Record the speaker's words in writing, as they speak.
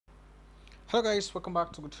Hello guys, welcome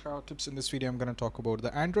back to Good Shower Tips. In this video I'm going to talk about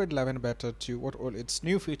the Android 11 beta 2, what all its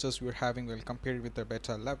new features we're having. We'll compare it with the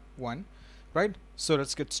beta 1, right? So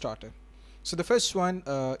let's get started. So the first one,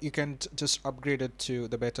 you can just upgrade it to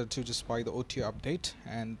the beta 2 just by the OTA update,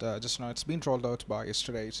 and just now it's been rolled out by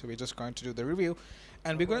yesterday, so we're just going to do the review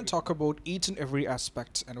and we're going to talk about each and every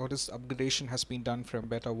aspect and what is upgradation has been done from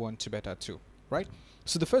beta 1 to beta 2, right?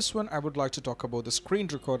 So the first one, I would like to talk about the screen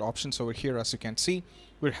record options over here. As you can see,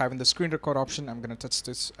 we're having the screen record option. I'm going to touch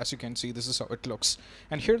this. As you can see, this is how it looks.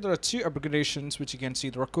 And here there are two upgradations, which you can see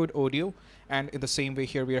the record audio, and in the same way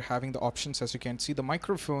here we are having the options, as you can see, the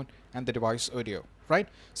microphone and the device audio, right?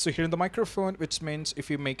 So here in the microphone, which means if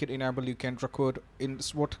you make it enable, you can record in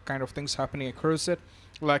what kind of things happening across it.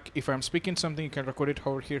 Like if I'm speaking something, you can record it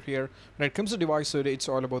over here. When it comes to device audio, it's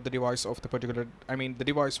all about the device of the particular, the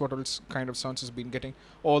device, what else kind of sounds has been getting.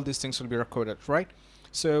 All these things will be recorded, right?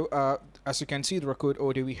 So as you can see, the record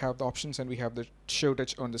audio, we have the options and we have the show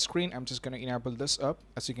touch on the screen. I'm just going to enable this up.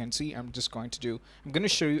 As you can see, I'm going to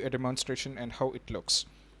show you a demonstration and how it looks,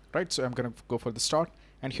 right? So I'm going to go for the start,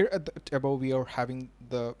 and here at the above we are having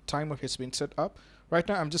the timer has been set up. Right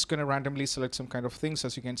now I'm just going to randomly select some kind of things.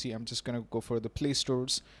 As you can see, I'm just going to go for the Play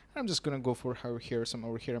Stores, and I'm just going to go for over here. I'm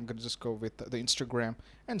going to just go with the Instagram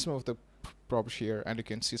and some of the props here, and you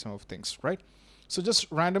can see some of things, right? So just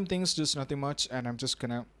random things, just nothing much, and I'm just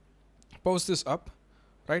gonna pause this up,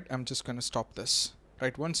 right? I'm just gonna stop this,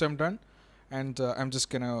 right? Once I'm done, and I'm just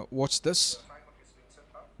gonna watch this. Right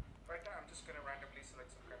now I'm just gonna randomly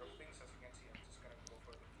select some kind of things. As you can see, I'm just gonna go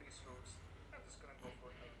for the Play Stores. I'm just gonna go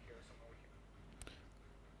for here, some over here.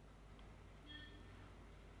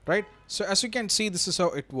 Right? So as you can see, this is how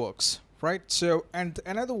it works, right? So, and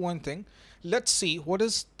another one thing, let's see what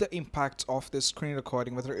is the impact of this screen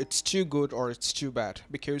recording, whether it's too good or it's too bad,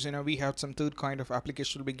 because we have some third kind of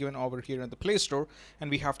application will be given over here in the Play Store, and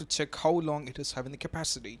we have to check how long it is having the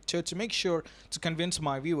capacity. To make sure to convince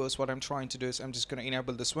my viewers, what I'm trying to do is I'm just going to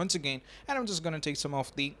enable this once again, and I'm just going to take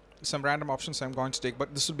some random options I'm going to take,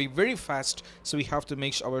 but this will be very fast, so we have to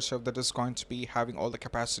make sure ourselves that it's going to be having all the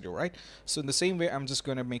capacity, right? So in the same way, I'm just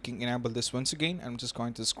going to enable this once again. I'm just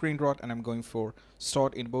going to screen rot, and I'm going for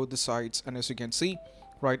start in both the sides, and as you can see,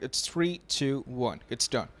 right, it's 3 2 1, it's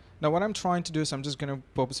done. Now what I'm trying to do is I'm just going to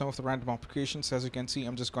pop up some of the random applications. As you can see,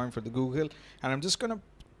 I'm just going for the Google, and I'm just going to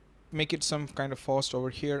make it some kind of fast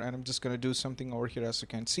over here, and I'm just going to do something over here, as you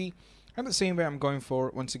can see. And the same way I'm going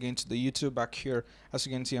for once again to the YouTube back here. As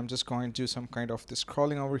you can see, I'm just going to do some kind of this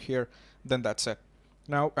scrolling over here, then that's it.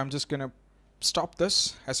 Now I'm just gonna stop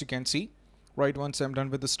this. As you can see, right, once I'm done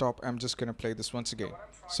with the stop, I'm just gonna play this once again.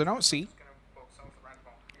 So now see,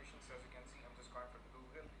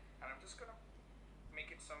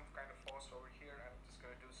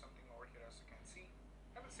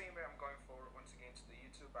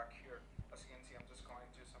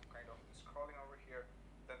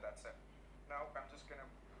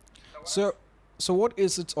 so what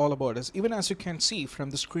is it all about is, even as you can see from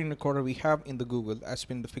the screen recorder we have in the Google, as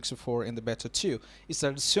been the Pixel 4 in the beta 2, is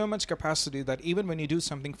that it's so much capacity that even when you do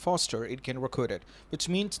something faster, it can record it, which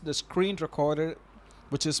means the screen recorder,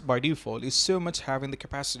 which is by default, is so much having the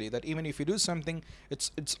capacity that even if you do something,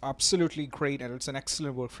 it's absolutely great, and it's an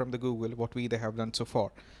excellent work from the Google what they have done so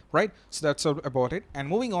far, right? So that's all about it. And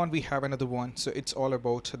moving on, we have another one. So it's all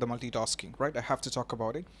about the multitasking, right? I have to talk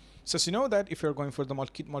about it. So as you know that if you're going for the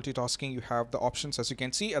multitasking, you have the options. As you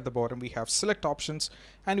can see at the bottom, we have select options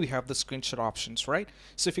and we have the screenshot options, right?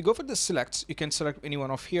 So if you go for the selects, you can select any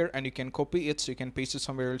one of here and you can copy it, so you can paste it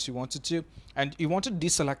somewhere else you wanted to, and you want to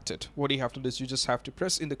deselect it. What you have to do is you just have to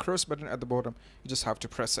press in the cross button at the bottom. You just have to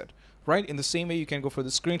press it, right? In the same way, you can go for the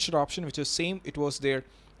screenshot option, which is same. It was there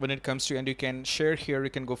when it comes to, and you can share here. You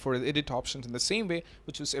can go for the edit options in the same way,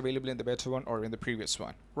 which was available in the beta one or in the previous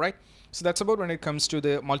one, right? So that's about when it comes to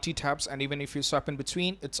the multi-tabs, and even if you swap in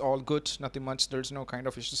between, it's all good, nothing much, there's no kind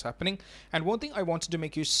of issues happening. And one thing I wanted to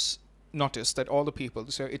make you notice that all the people,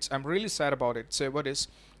 so I'm really sad about it. So what is,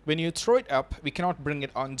 when you throw it up, we cannot bring it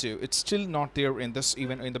undo. It's still not there in this,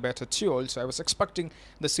 even in the beta 2 also. I was expecting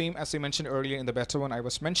the same as I mentioned earlier in the beta 1. I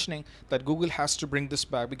was mentioning that Google has to bring this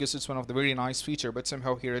back because it's one of the very nice feature, but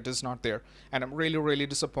somehow here it is not there. And I'm really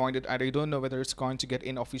disappointed, and I don't know whether it's going to get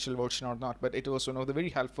in official version or not, but it was one of the very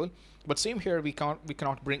helpful. But same here, we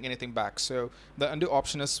cannot bring anything back. So the undo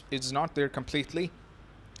option is not there completely.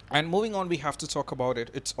 And moving on, we have to talk about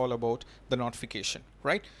it. It's all about the notification,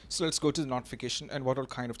 right? So let's go to the notification and what all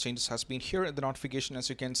kind of changes has been here in the notification. As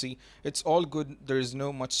you can see, it's all good. There is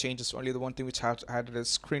no much changes. Only the one thing which had added is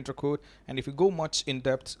screen record. And if you go much in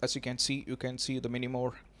depth, as you can see the many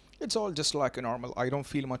more it's all just like a normal. I don't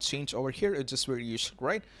feel much change over here. It's just very usual,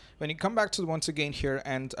 right? When you come back to once again here,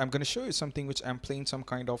 and I'm going to show you something which I'm playing some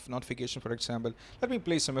kind of notification, for example. Let me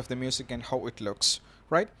play some of the music and how it looks,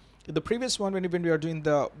 right? The previous one, when we are doing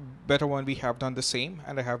the better one, we have done the same,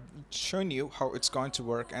 and I have shown you how it's going to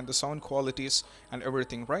work and the sound qualities and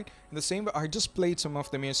everything, right? In the same way, I just played some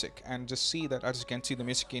of the music and just see that, as you can see, the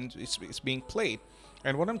music is being played.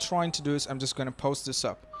 And what I'm trying to do is I'm just going to post this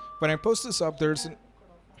up. When I post this up, there's an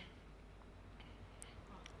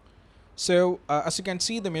So as you can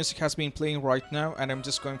see, the music has been playing right now, and I'm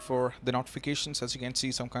just going for the notifications. As you can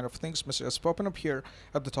see, some kind of things messages popping up here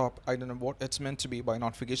at the top. I don't know what it's meant to be by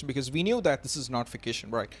notification, because we knew that this is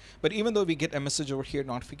notification, right? But even though we get a message over here,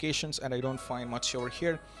 notifications, and I don't find much over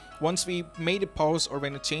here, once we made a pause or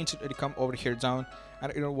when it changed it, it'll come over here down,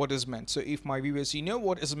 and you know what is meant. So if my viewers, you know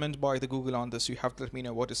what is meant by the Google on this, you have to let me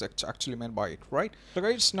know what is actually meant by it, right? So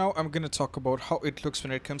guys, now I'm gonna talk about how it looks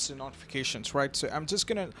when it comes to notifications, right? So I'm just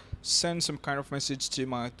gonna send some kind of message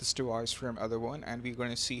to this device from other one, and we're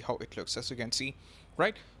gonna see how it looks. As you can see,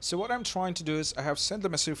 right? So what I'm trying to do is I have sent the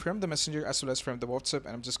message from the messenger as well as from the WhatsApp,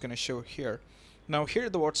 and I'm just gonna show here. Now here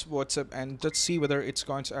the WhatsApp, and let's see whether it's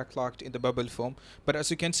going to act like in the bubble form. But as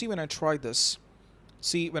you can see, when I try this,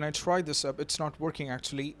 when I try this up, it's not working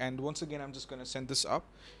actually. And once again, I'm just going to send this up.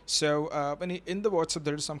 So in the WhatsApp,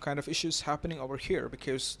 there's some kind of issues happening over here,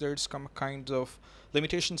 because there's some kind of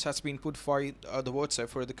limitations has been put by the WhatsApp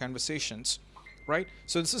for the conversations, right?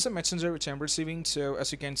 So this is a messenger which I'm receiving. So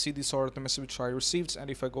as you can see, these are the message which I received. And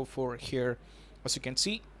if I go for here, as you can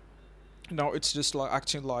see, now it's just like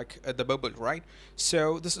acting like the bubble, right?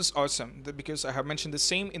 So this is awesome, because I have mentioned the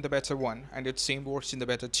same in the beta 1, and it same works in the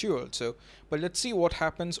beta 2 also. But let's see what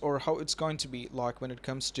happens, or how it's going to be like when it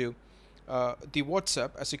comes to the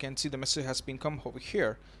WhatsApp. As you can see, the message has been come over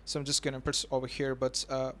here, so I'm just gonna press over here. But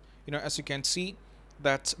you know, as you can see,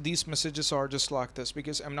 that these messages are just like this,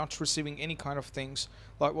 because I'm not receiving any kind of things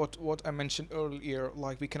like what I mentioned earlier,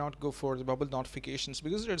 like we cannot go for the bubble notifications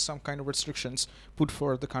because there's some kind of restrictions put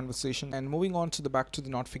for the conversation. And moving on to the back to the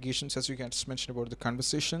notifications, as you can just mention about the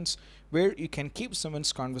conversations, where you can keep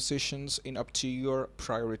someone's conversations in up to your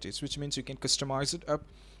priorities, which means you can customize it up.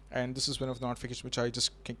 And this is one of the notifications which I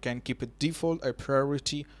just can keep it default, a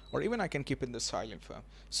priority, or even I can keep it in the silent form.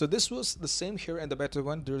 So this was the same here in the beta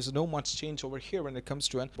one. There is no much change over here when it comes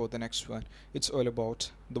to about the next one. It's all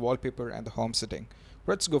about the wallpaper and the home setting.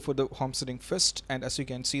 Let's go for the home setting first. And as you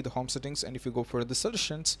can see, the home settings, and if you go for the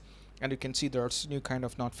solutions, and you can see there's new kind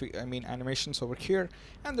of animations over here,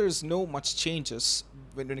 and there's no much changes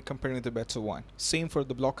when comparing the beta one. Same for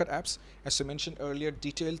the blocked apps, as I mentioned earlier,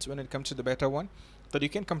 details when it comes to the beta one, that you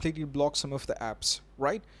can completely block some of the apps,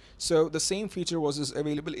 right? So the same feature was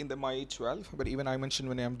available in the My 12, but even I mentioned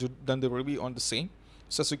when I'm done the review on the same.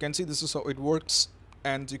 So as you can see, this is how it works,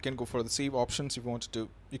 and you can go for the save options if you want to.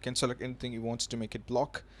 You can select anything you want to make it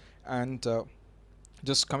block, and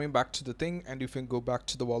just coming back to the thing, and you can go back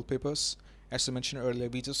to the wallpapers. As I mentioned earlier,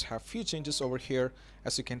 we just have few changes over here.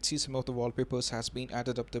 As you can see, some of the wallpapers has been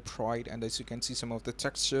added up the pride, and as you can see, some of the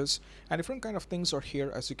textures and different kind of things are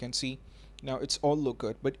here. As you can see, now it's all look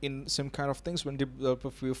good, but in some kind of things when developer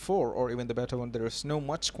view 4 or even the beta one, there is no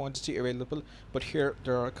much quantity available, but here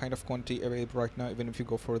there are kind of quantity available right now. Even if you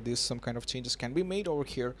go for this, some kind of changes can be made over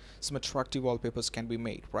here, some attractive wallpapers can be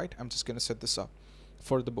made, right? I'm just gonna set this up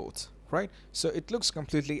for the both, right? So it looks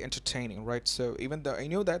completely entertaining, right? So even though I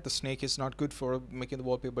know that the snake is not good for making the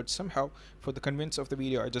wallpaper, but somehow for the convenience of the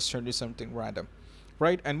video, I just showed you something random,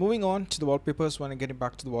 right? And moving on to the wallpapers, when I'm getting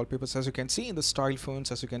back to the wallpapers, as you can see in the style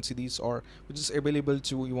phones, as you can see, these are which is available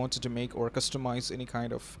to you wanted to make or customize any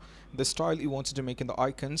kind of the style you wanted to make in the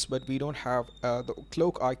icons. But we don't have the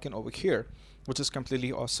cloak icon over here, which is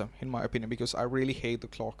completely awesome in my opinion, because I really hate the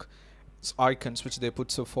clock icons which they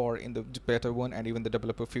put so far in the beta one and even the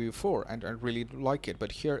developer preview 4, and I really like it.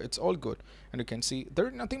 But here it's all good, and you can see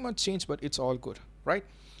there's nothing much change, but it's all good, right?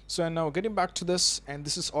 So now getting back to this, and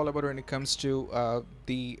this is all about when it comes to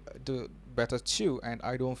the beta 2, and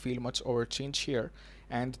I don't feel much over change here.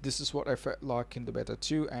 And this is what I felt like in the beta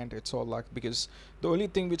 2, and it's all like, because the only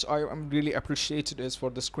thing which I am really appreciated is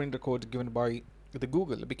for the screen record given by the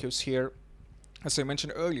Google, because here, as I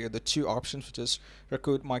mentioned earlier, the two options, which is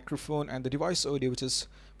record microphone and the device audio, which is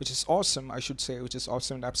awesome, I should say, which is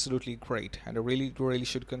awesome and absolutely great. And I really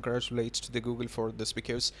should congratulate to the Google for this,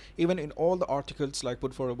 because even in all the articles like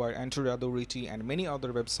put forward by Andrew Authority and many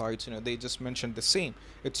other websites, you know, they just mentioned the same.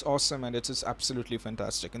 It's awesome and it's absolutely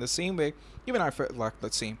fantastic. In the same way, even I felt like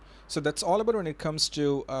the same. So that's all about when it comes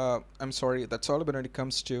to that's all about when it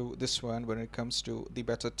comes to this one, when it comes to the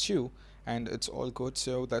beta 2. And it's all good.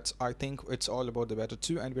 So that's, I think it's all about the beta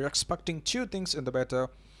 2, and we're expecting two things in the beta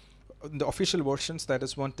in the official versions, that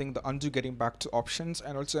is one thing, the undo getting back to options,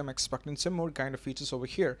 and also I'm expecting some more kind of features over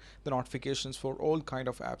here, the notifications for all kind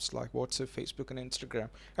of apps like WhatsApp, Facebook and Instagram.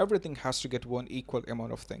 Everything has to get one equal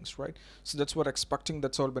amount of things, right? So that's what I'm expecting.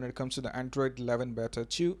 That's all when it comes to the Android 11 beta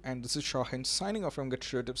 2, and this is Shahin signing off from Get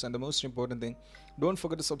Share Tips. And the most important thing, don't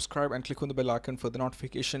forget to subscribe and click on the bell icon for the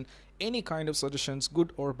notification. Any kind of suggestions,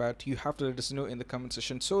 good or bad, you have to let us know in the comment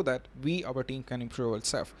section so that we, our team, can improve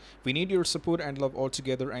ourselves. We need your support and love all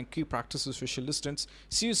together, and keep practice with social distance.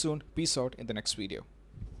 See you soon. Peace out in the next video.